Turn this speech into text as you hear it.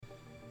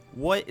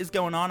What is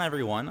going on,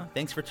 everyone?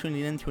 Thanks for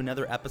tuning in to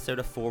another episode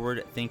of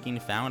Forward Thinking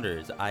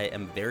Founders. I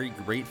am very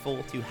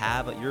grateful to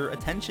have your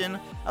attention,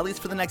 at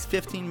least for the next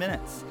 15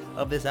 minutes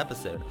of this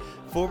episode.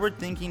 Forward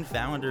Thinking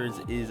Founders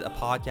is a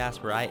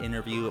podcast where I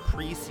interview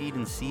pre-seed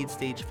and seed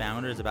stage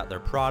founders about their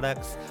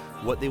products,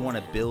 what they want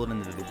to build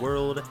into the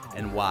world,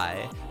 and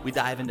why. We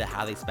dive into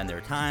how they spend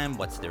their time,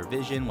 what's their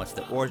vision, what's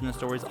the origin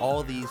stories,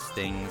 all these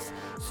things,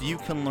 so you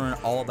can learn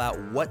all about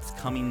what's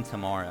coming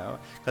tomorrow.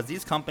 Because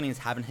these companies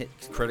haven't hit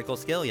critical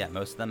scale yet.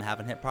 Most of them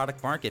haven't hit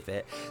product market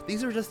fit.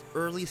 These are just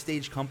early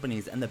stage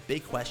companies, and the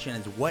big question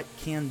is, what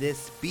can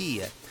this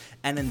be?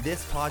 And in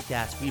this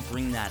podcast, we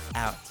bring that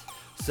out.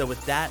 So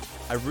with that,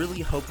 I really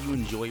hope you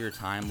enjoy your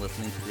time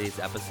listening to today's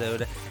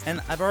episode.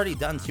 And I've already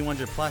done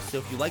 200 plus, so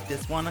if you like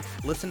this one,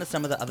 listen to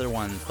some of the other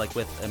ones, like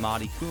with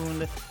Imadi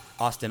Kund,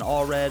 Austin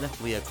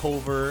Allred, Leah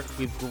Culver.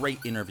 We have great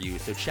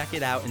interviews, so check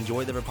it out,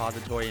 enjoy the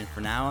repository, and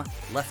for now,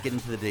 let's get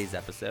into today's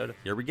episode.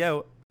 Here we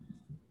go.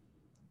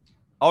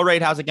 All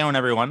right, how's it going,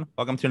 everyone?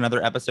 Welcome to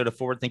another episode of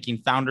Forward Thinking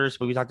Founders,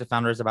 where we talk to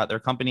founders about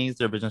their companies,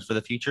 their visions for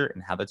the future,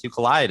 and how the two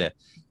collide.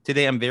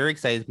 Today, I'm very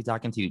excited to be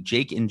talking to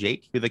Jake and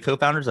Jake, who are the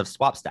co-founders of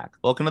Swapstack.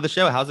 Welcome to the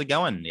show. How's it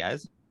going,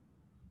 guys?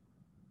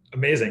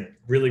 Amazing.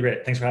 Really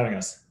great. Thanks for having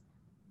us.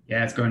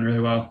 Yeah, it's going really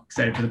well.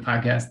 Excited for the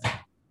podcast.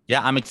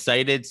 Yeah, I'm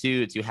excited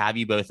to have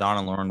you both on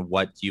and learn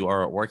what you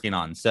are working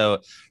on. So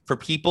for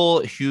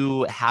people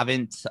who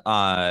haven't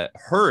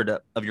heard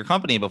of your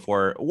company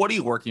before, what are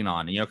you working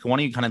on? Can one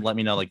of you kind of let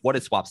me know, like, what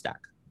is Swapstack?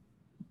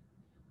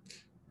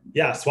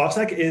 Yeah,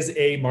 Swapstack is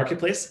a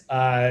marketplace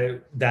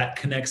that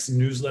connects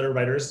newsletter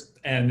writers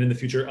and in the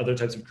future, other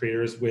types of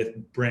creators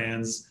with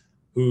brands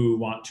who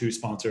want to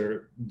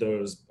sponsor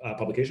those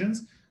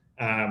publications.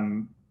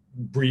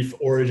 Brief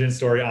origin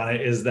story on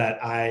it is that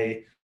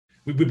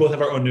we both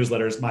have our own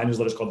newsletters. My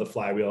newsletter is called The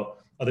Flywheel.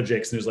 Other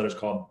Jake's newsletter is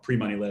called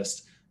Pre-Money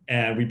List.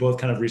 And we both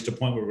kind of reached a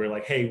point where we were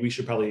like, hey, we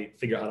should probably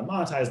figure out how to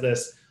monetize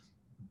this.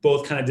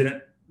 Both kind of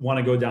didn't want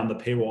to go down the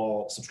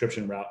paywall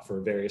subscription route for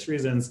various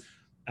reasons.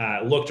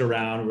 Looked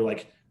around, we're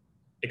like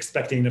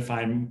expecting to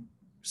find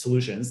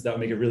solutions that would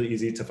make it really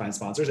easy to find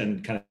sponsors,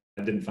 and kind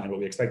of didn't find what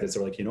we expected.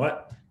 So we're like, you know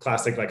what?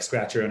 Classic, like,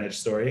 scratch your own itch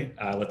story.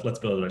 Let's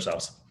build it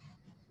ourselves.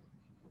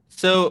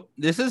 So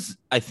this is,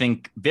 I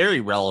think, very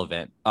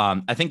relevant.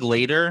 I think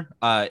later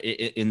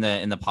in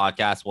the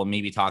podcast, we'll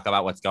maybe talk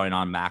about what's going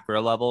on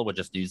macro level with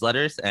just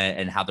newsletters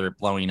and how they're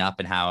blowing up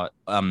and how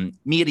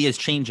media is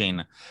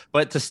changing.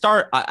 But to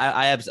start,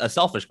 I have a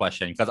selfish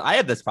question, because I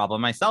have this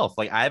problem myself.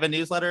 Like, I have a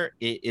newsletter.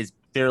 It is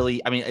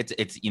fairly, I mean,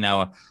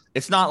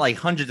 it's not like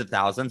hundreds of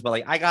thousands, but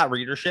like, I got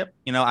readership,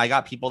 I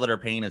got people that are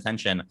paying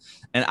attention,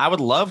 and I would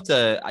love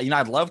to,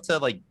 I'd love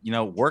to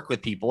work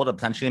with people to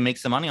potentially make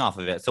some money off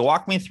of it. So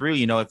walk me through,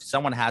 if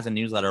someone has a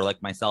newsletter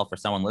like myself or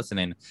someone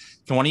listening,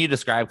 can one of you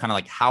describe kind of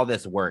like how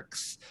this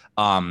works,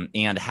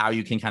 and how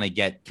you can kind of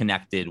get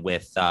connected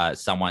with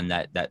someone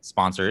that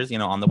sponsors,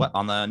 on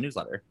the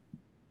newsletter?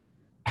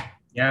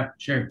 Yeah,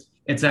 sure.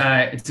 It's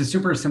a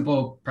super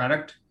simple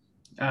product,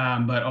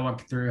 but I'll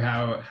walk through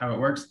how it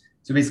works.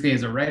 So basically,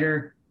 as a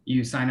writer,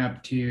 you sign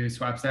up to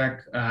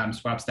Swapstack,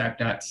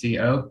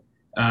 swapstack.co,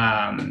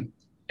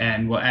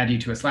 and we'll add you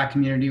to a Slack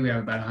community. We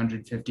have about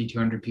 150,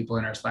 200 people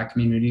in our Slack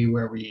community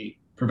where we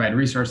provide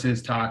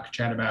resources,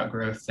 chat about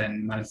growth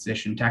and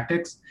monetization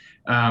tactics.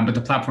 But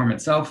the platform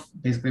itself,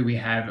 basically, we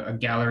have a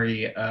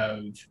gallery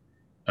of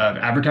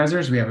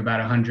advertisers. We have about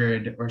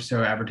 100 or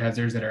so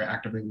advertisers that are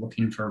actively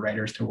looking for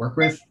writers to work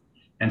with.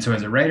 And so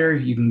as a writer,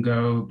 you can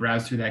go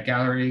browse through that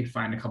gallery,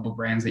 find a couple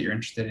brands that you're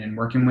interested in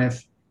working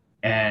with,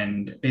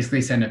 and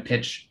basically send a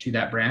pitch to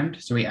that brand.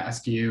 So we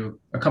ask you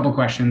a couple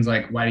questions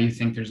like, why do you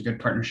think there's a good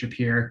partnership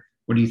here?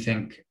 What do you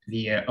think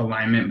the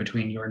alignment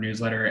between your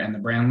newsletter and the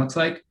brand looks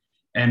like?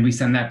 And we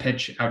send that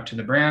pitch out to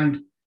the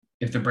brand.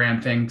 If the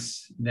brand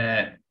thinks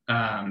that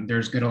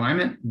there's good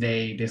alignment,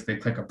 they basically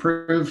click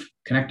approve,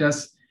 connect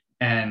us,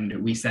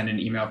 and we send an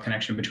email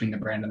connection between the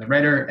brand and the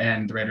writer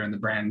and the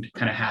brand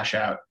kind of hash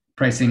out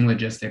pricing,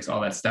 logistics,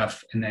 all that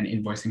stuff. And then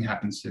invoicing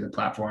happens through the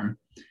platform.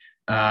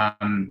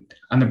 On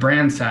the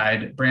brand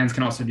side, brands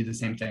can also do the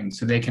same thing.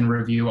 So they can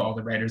review all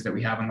the writers that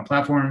we have on the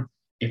platform.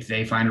 If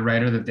they find a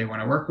writer that they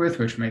want to work with,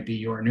 which might be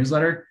your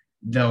newsletter,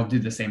 they'll do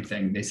the same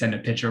thing. They send a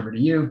pitch over to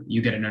you.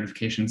 You get a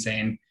notification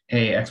saying,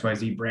 hey,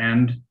 XYZ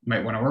brand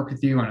might want to work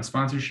with you on a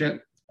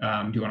sponsorship.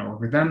 Do you want to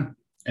work with them?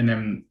 And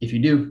then if you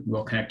do,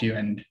 we'll connect you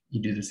and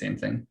you do the same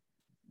thing.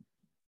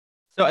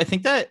 So I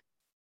think that,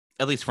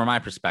 at least from my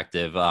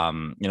perspective,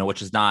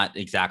 which is not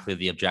exactly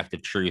the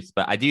objective truth,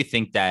 but I do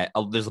think that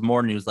there's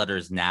more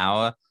newsletters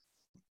now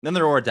than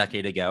there were a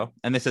decade ago.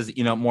 And this is,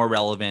 more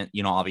relevant,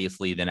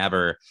 obviously, than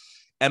ever.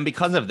 And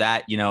because of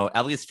that,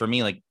 at least for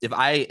me, like, if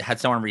I had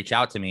someone reach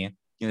out to me,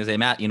 say,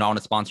 Matt, I want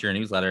to sponsor your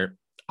newsletter,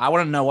 I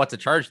want to know what to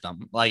charge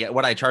them. Like,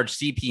 would I charge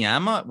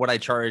CPM? Would I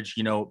charge,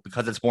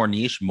 because it's more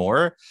niche,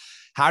 more?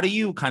 How do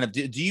you kind of,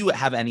 do you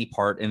have any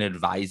part in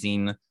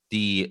advising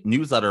the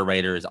newsletter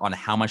writers on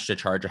how much to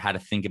charge or how to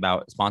think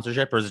about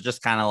sponsorship? Or is it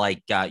just kind of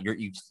like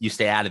you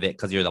stay out of it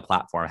because you're the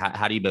platform?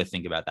 How do you both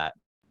think about that?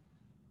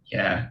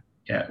 Yeah,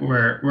 Yeah,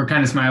 we're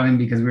kind of smiling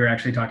because we were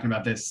actually talking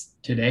about this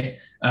today,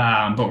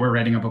 but we're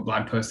writing up a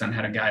blog post on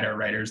how to guide our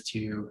writers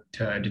to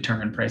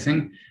determine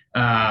pricing.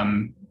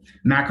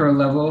 Macro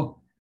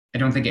level, I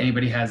don't think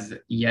anybody has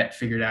yet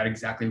figured out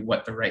exactly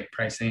what the right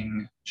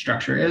pricing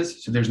structure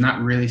is. So there's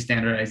not really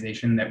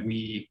standardization that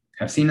we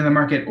have seen in the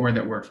market or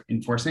that we're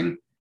enforcing.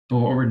 But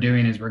what we're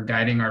doing is we're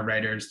guiding our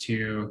writers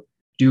to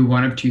do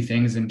one of two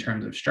things in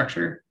terms of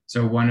structure.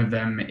 So one of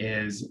them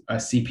is a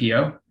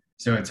CPO.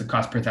 So it's a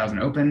cost per thousand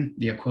open,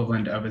 the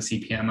equivalent of a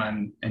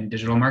CPM in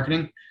digital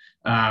marketing.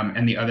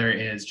 And the other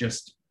is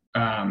just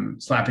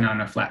slapping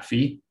on a flat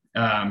fee.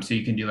 So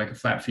you can do like a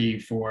flat fee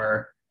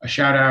for a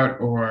shout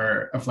out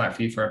or a flat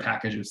fee for a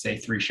package of say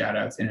 3 shout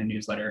outs in a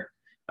newsletter.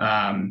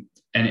 And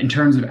in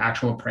terms of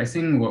actual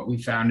pricing, what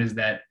we found is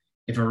that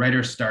if a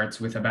writer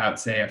starts with about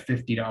say a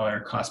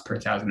 $50 cost per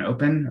thousand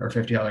open or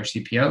 $50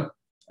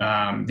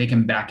 CPO, they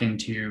can back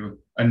into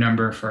a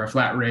number for a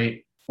flat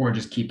rate or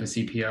just keep a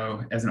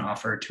CPO as an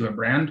offer to a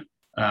brand.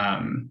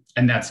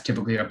 And that's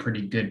typically a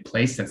pretty good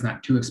place. That's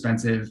not too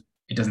expensive.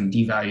 It doesn't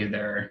devalue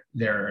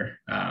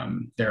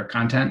their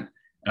content.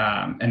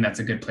 And that's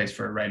a good place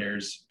for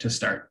writers to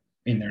start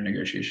in their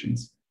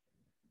negotiations.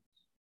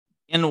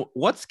 And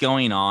what's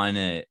going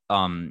on,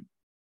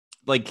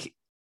 like,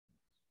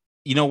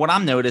 you know, what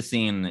I'm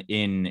noticing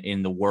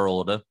in the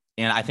world,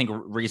 and I think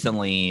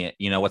recently,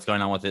 you know, what's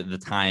going on with the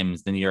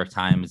Times, the New York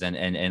Times,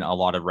 and a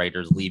lot of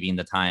writers leaving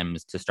the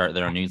Times to start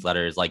their own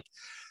newsletters. Like,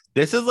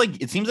 this is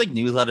like, it seems like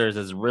newsletters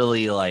is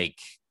really like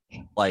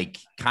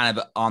kind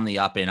of on the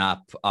up and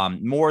up,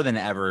 more than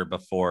ever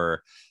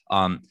before.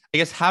 I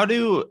guess how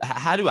do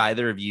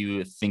either of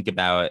you think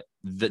about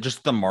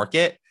just the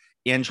market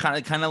and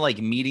kind of like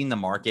meeting the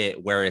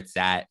market where it's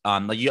at?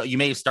 Like you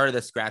may have started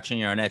this scratching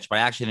your own itch, but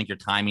I actually think your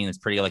timing is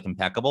pretty like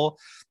impeccable.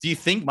 Do you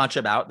think much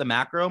about the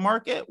macro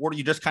market, or do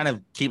you just kind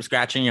of keep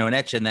scratching your own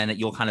itch and then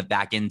you'll kind of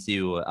back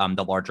into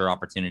the larger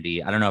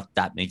opportunity? I don't know if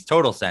that makes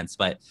total sense,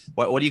 but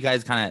what do you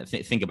guys kind of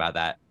think about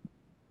that?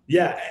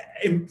 Yeah,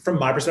 from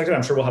my perspective,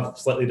 I'm sure we'll have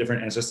slightly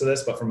different answers to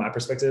this, but from my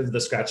perspective, the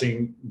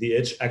scratching the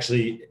itch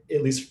actually,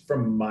 at least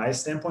from my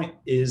standpoint,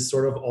 is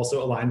sort of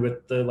also aligned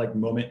with the like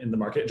moment in the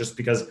market, just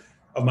because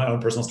of my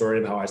own personal story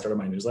of how I started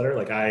my newsletter.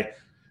 Like I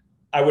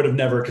would have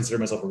never considered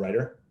myself a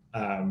writer.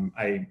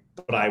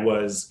 But I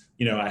was,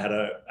 you know, I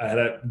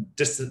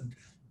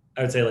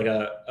would say like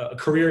a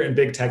career in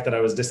big tech that I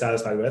was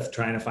dissatisfied with,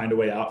 trying to find a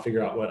way out,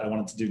 figure out what I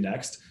wanted to do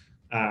next.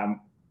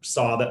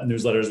 Saw that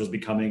newsletters was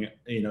becoming,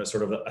 you know,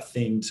 sort of a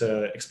thing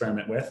to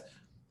experiment with.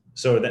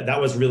 So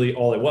that was really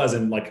all it was.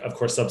 And like, of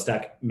course,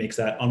 Substack makes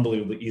that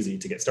unbelievably easy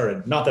to get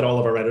started. Not that all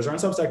of our writers are on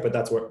Substack, but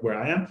that's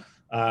where I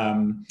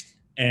am.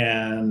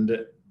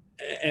 And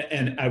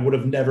I would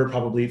have never,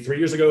 probably 3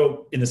 years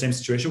ago in the same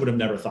situation, would have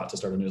never thought to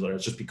start a newsletter.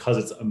 It's just because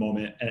it's a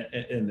moment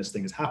and this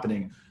thing is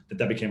happening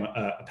that became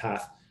a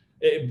path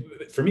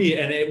for me.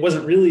 And it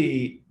wasn't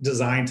really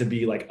designed to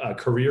be like a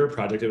career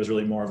project. It was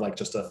really more of like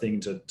just a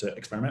thing to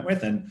experiment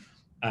with and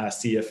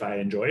see if I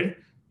enjoyed.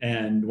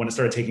 And when it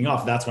started taking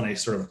off, that's when I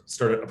sort of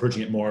started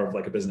approaching it more of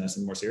like a business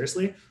and more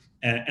seriously.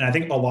 And I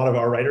think a lot of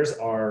our writers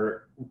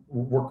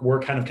we're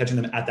kind of catching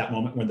them at that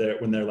moment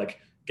when they're like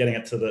getting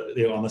it to the,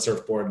 you know, on the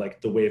surfboard, like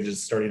the wave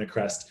is starting to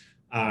crest,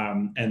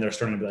 and they're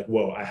starting to be like,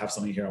 whoa, I have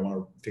something here. I want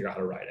to figure out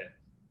how to ride it.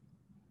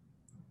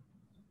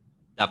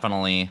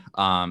 Definitely.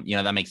 You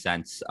know, that makes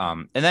sense.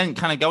 And then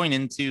kind of going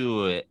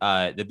into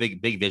the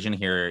big vision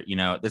here, you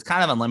know, there's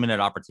kind of unlimited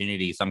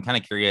opportunity. So I'm kind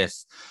of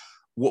curious,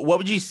 what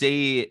would you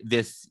say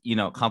this, you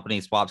know,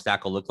 company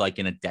Swapstack will look like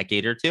in a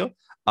decade or two?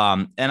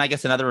 And I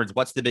guess in other words,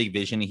 what's the big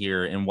vision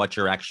here and what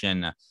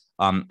direction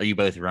are you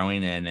both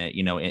rowing in,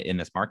 you know, in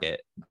this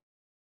market?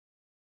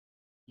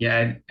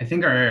 Yeah, I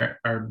think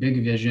our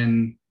big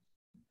vision,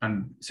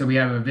 so we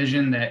have a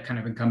vision that kind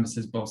of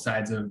encompasses both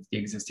sides of the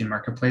existing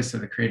marketplace, so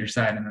the creator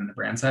side and then the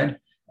brand side.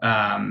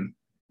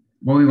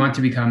 What we want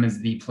to become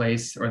is the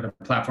place or the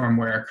platform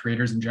where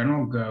creators in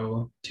general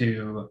go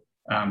to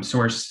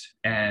source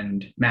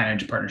and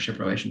manage partnership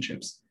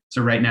relationships.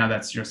 So right now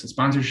that's just a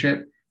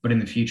sponsorship, but in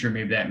the future,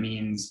 maybe that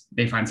means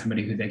they find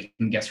somebody who they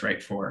can guest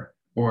write for,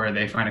 or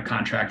they find a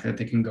contract that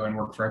they can go and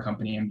work for a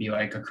company and be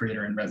like a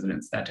creator in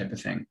residence, that type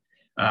of thing.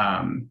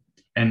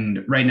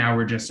 And right now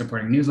we're just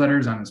supporting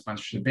newsletters on a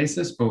sponsorship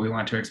basis, but we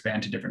want to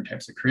expand to different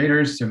types of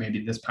creators. So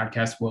maybe this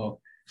podcast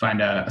will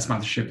find a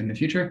sponsorship in the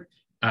future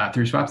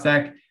through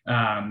Swapstack.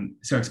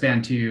 So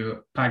expand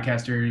to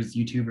podcasters,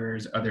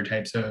 YouTubers, other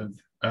types of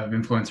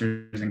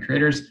influencers and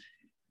creators.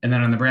 And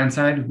then on the brand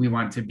side, we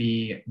want to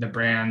be the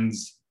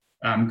brand's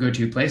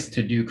go-to place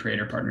to do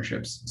creator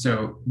partnerships.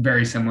 So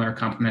very similar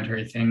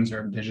complementary things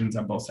or visions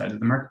on both sides of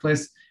the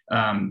marketplace,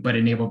 but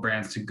enable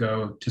brands to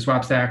go to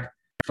Swapstack,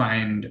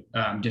 find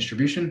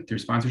distribution through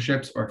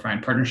sponsorships, or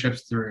find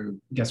partnerships through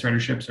guest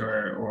writerships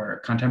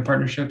or content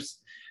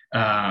partnerships.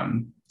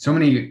 So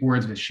many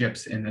words with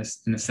ships in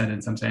this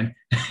sentence, I'm saying.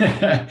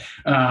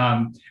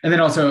 And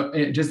then also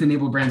just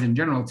enable brands in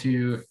general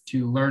to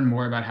learn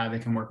more about how they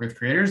can work with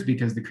creators,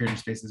 because the creator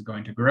space is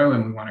going to grow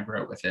and we want to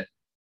grow with it.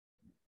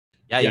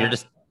 Yeah,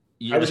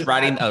 you're just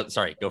riding. Oh,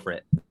 sorry, go for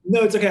it.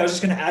 No, it's okay. I was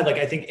just going to add, like,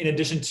 I think in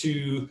addition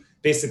to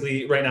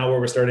basically right now where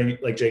we're starting,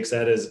 like Jake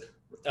said, is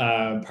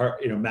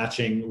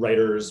matching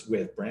writers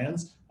with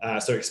brands.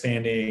 So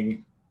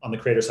expanding on the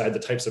creator side, the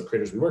types of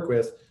creators we work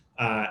with.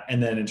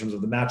 And then in terms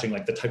of the matching,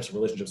 like the types of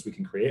relationships we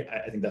can create,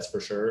 I think that's for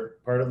sure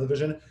part of the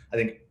vision. I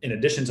think in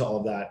addition to all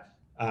of that,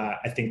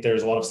 I think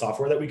there's a lot of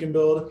software that we can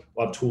build, a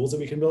lot of tools that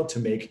we can build to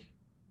make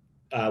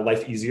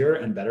life easier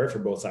and better for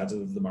both sides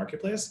of the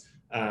marketplace.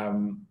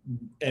 And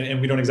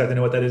we don't exactly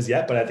know what that is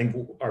yet, but I think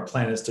our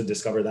plan is to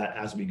discover that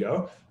as we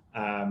go,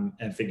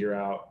 and figure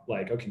out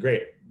like, okay,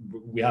 great.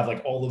 We have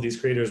like all of these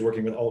creators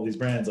working with all of these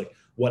brands. Like,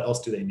 what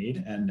else do they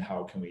need, and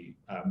how can we,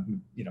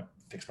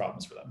 fix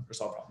problems for them or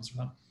solve problems for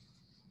them?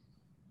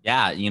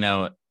 Yeah,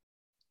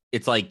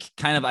 it's like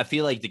kind of, I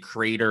feel like the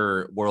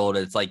creator world,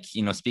 it's like,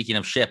 speaking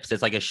of ships,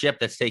 it's like a ship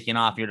that's taking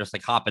off. You're just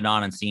like hopping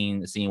on and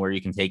seeing where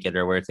you can take it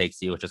or where it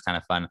takes you, which is kind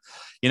of fun.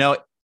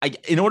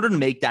 In order to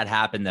make that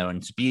happen though,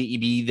 and to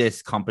be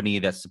this company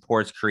that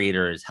supports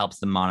creators, helps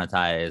them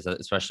monetize,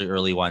 especially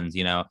early ones,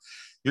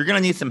 you're going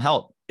to need some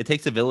help. It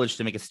takes a village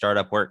to make a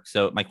startup work.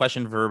 So my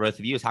question for both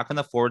of you is, how can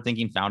the Forward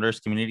Thinking Founders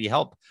community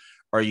help?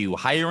 Are you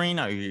hiring?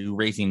 Are you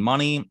raising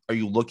money? Are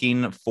you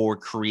looking for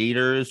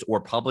creators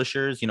or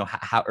publishers,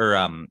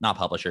 not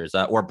publishers,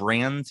 or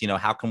brands?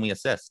 How can we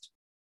assist?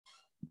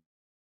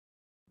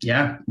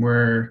 Yeah,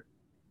 we're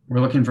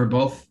looking for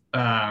both.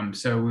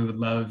 So we would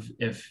love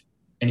if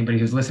anybody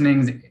who's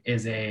listening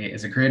is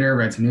a creator,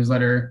 writes a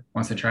newsletter,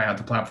 wants to try out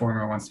the platform,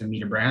 or wants to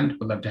meet a brand.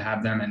 Would love to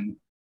have them,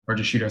 or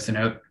just shoot us a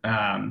note,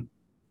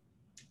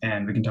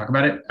 and we can talk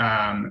about it.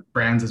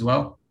 Brands as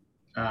well.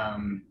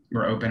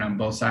 We're open on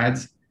both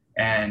sides.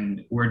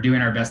 And we're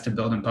doing our best to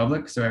build in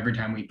public. So every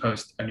time we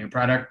post a new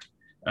product,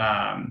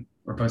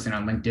 we're posting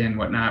on LinkedIn,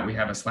 whatnot. We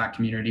have a Slack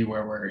community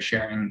where we're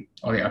sharing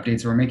all the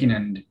updates we're making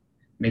and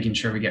making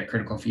sure we get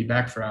critical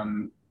feedback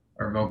from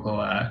our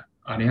vocal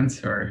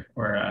audience or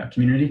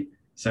community.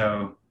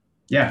 So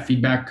yeah,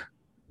 feedback,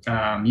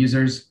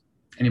 users,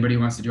 anybody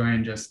who wants to join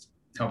and just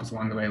help us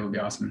along the way would be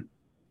awesome.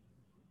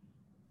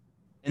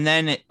 And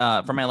then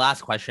for my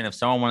last question, if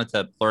someone wanted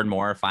to learn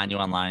more, find you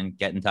online,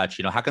 get in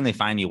touch, how can they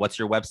find you? What's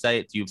your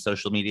website? Do you have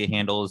social media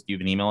handles? Do you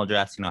have an email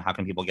address? How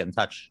can people get in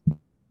touch?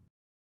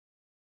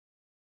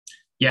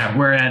 Yeah,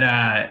 we're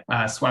at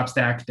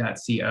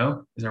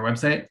swapstack.co is our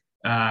website.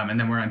 And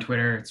then we're on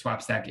Twitter at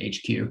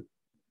swapstackhq.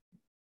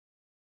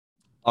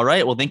 All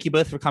right. Well, thank you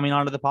both for coming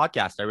on to the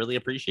podcast. I really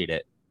appreciate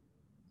it.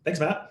 Thanks,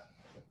 Matt.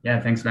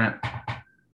 Yeah, thanks, Matt.